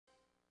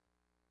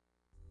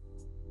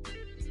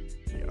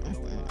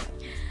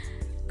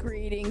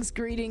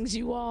Greetings,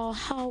 you all.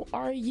 How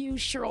are you?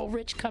 Cheryl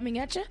Rich coming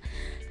at you.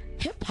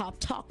 Hip Hop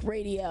Talk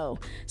Radio,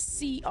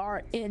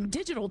 CRN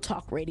Digital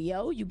Talk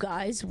Radio, you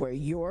guys, where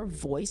your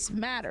voice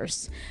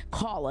matters.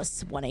 Call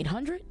us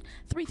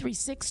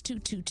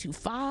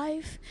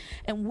 1-800-336-2225,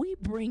 and we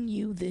bring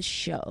you this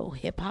show,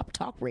 Hip Hop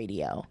Talk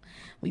Radio.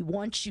 We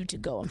want you to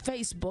go on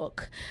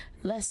Facebook.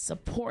 Let's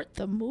support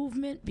the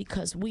movement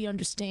because we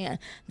understand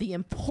the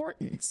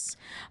importance,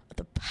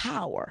 the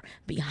power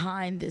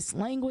behind this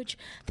language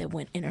that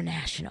went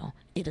international.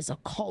 It is a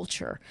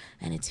culture,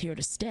 and it's here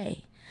to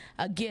stay.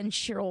 Again,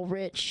 Cheryl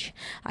Rich.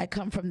 I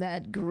come from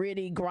that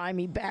gritty,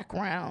 grimy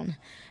background,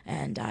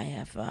 and I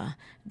have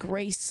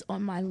grace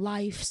on my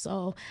life.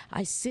 So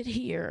I sit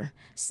here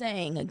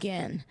saying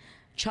again,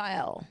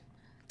 child,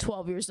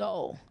 12 years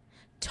old,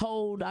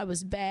 told I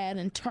was bad,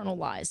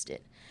 internalized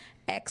it.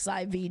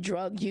 XIV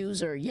drug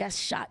user, yes,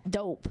 shot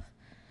dope.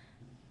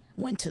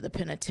 Went to the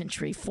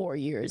penitentiary 4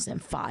 years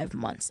and 5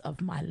 months of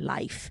my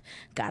life.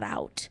 Got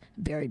out,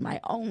 buried my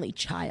only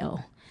child,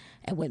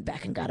 and went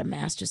back and got a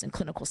master's in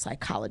clinical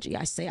psychology.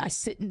 I say I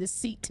sit in this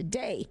seat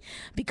today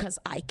because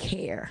I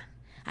care.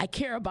 I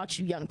care about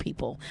you young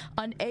people,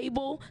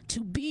 unable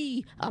to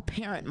be a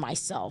parent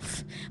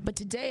myself. But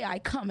today I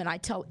come and I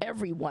tell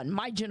everyone,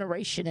 my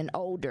generation and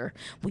older,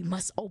 we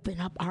must open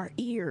up our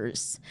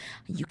ears.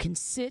 You can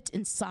sit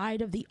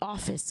inside of the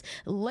office,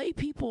 lay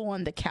people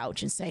on the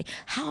couch and say,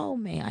 how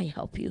may I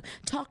help you?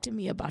 Talk to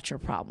me about your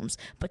problems.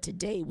 But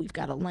today we've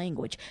got a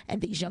language,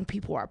 and these young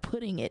people are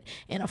putting it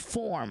in a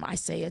form. I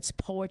say it's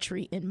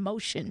poetry in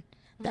motion.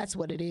 That's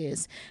what it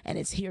is, and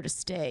it's here to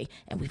stay,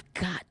 and we've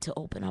got to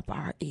open up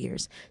our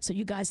ears. So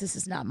you guys, this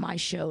is not my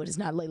show. It is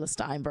not Layla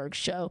Steinberg's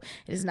show.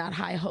 It is not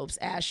High Hopes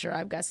Asher.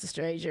 I've got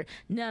Sister Asia.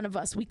 None of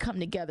us. We come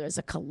together as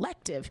a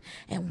collective,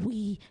 and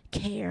we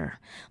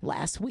care.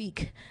 Last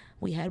week,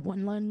 we had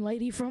one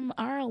lady from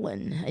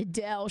Ireland,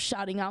 Adele,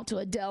 shouting out to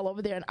Adele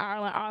over there in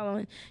Ireland.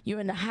 Ireland, you're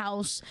in the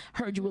house.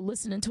 Heard you were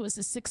listening to us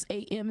at 6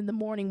 a.m. in the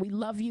morning. We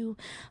love you.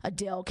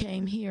 Adele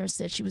came here and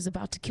said she was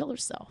about to kill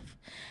herself.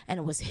 And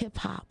it was hip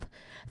hop,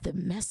 the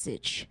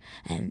message,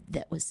 and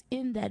that was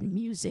in that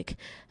music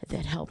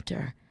that helped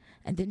her.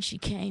 And then she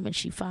came and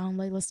she found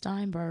Layla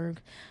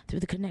Steinberg through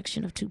the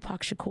connection of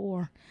Tupac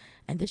Shakur.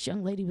 And this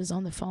young lady was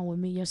on the phone with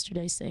me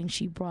yesterday saying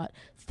she brought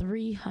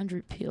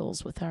 300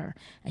 pills with her.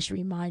 And she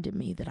reminded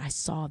me that I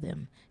saw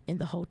them in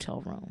the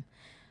hotel room.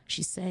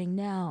 She's saying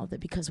now that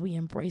because we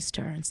embraced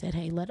her and said,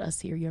 hey, let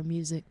us hear your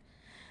music,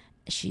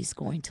 she's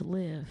going to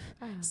live.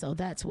 So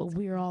that's what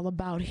we're all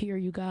about here,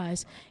 you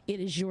guys.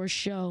 It is your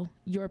show,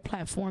 your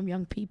platform,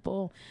 young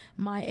people,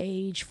 my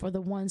age, for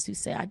the ones who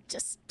say, I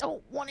just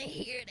don't want to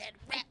hear that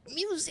rap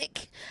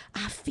music.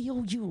 I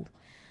feel you.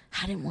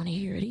 I didn't want to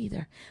hear it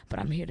either, but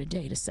I'm here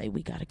today to say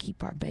we got to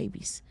keep our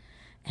babies.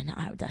 And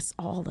that's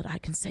all that I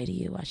can say to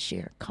you. I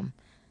share. Come,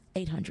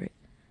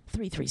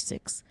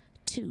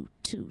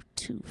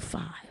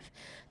 800-336-2225.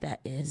 That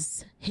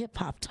is Hip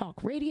Hop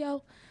Talk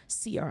Radio,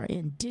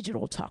 CRN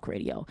Digital Talk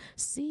Radio,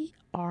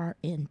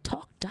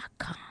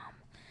 crntalk.com.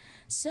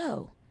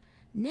 So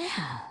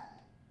now,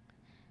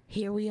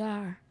 here we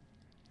are.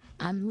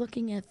 I'm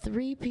looking at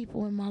 3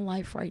 people in my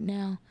life right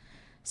now.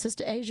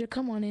 Sister Asia,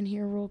 come on in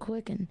here real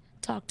quick and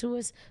talk to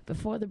us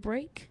before the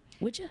break,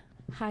 would you?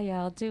 How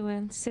y'all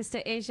doing?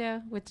 Sister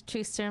Asia with the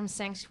Truth Serum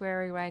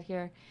Sanctuary right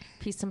here.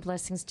 Peace and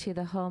blessings to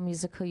the whole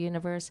musical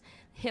universe,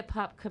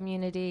 hip-hop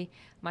community,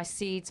 my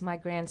seeds, my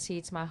grand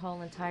seeds, my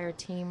whole entire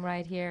team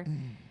right here.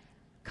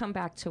 Come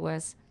back to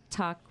us.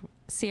 Talk,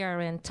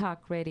 CRN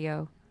Talk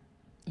Radio.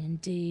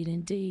 Indeed,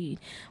 indeed.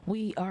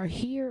 We are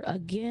here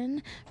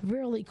again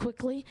really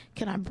quickly.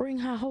 Can I bring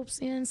High Hopes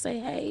in? Say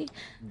hey.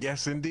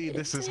 Yes, indeed.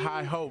 This is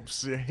High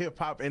Hopes, your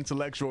hip-hop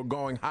intellectual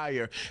going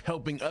higher,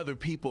 helping other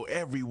people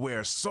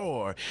everywhere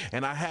soar.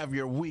 And I have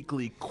your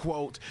weekly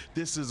quote.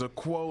 This is a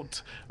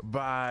quote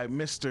by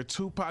Mr.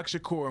 Tupac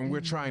Shakur, and we're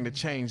trying to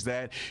change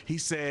that. He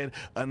said,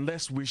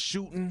 unless we're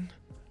shooting,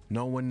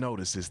 no one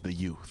notices the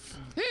youth.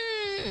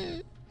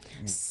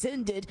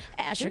 Send it.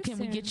 Asher, can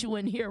we get you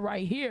in here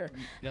right here?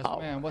 Yes,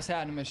 ma'am. What's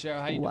happening, Miss Cheryl?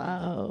 How you doing?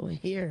 Wow,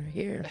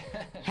 here.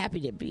 Happy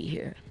to be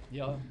here.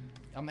 Yo,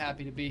 I'm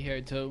happy to be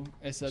here, too.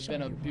 It's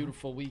been a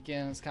beautiful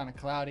weekend. It's kind of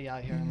cloudy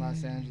out here in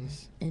Los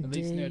Angeles, at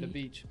least near the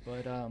beach.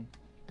 But I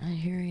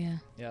hear you.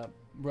 Yeah,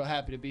 real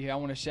happy to be here. I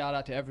want to shout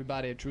out to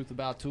everybody at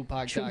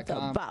truthabouttupac.com. Truth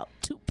About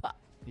Tupac.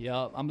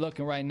 Yup, I'm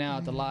looking right now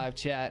at the live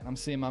chat. I'm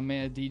seeing my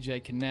man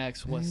DJ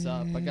Connects. What's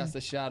up? I got to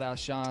shout out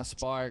Sean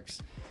Sparks.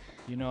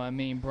 You know what I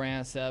mean?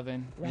 Brand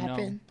 7.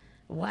 Rapping.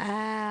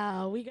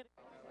 Wow. We got.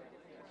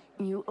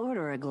 You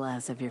order a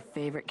glass of your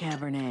favorite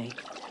Cabernet,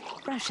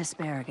 fresh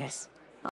asparagus,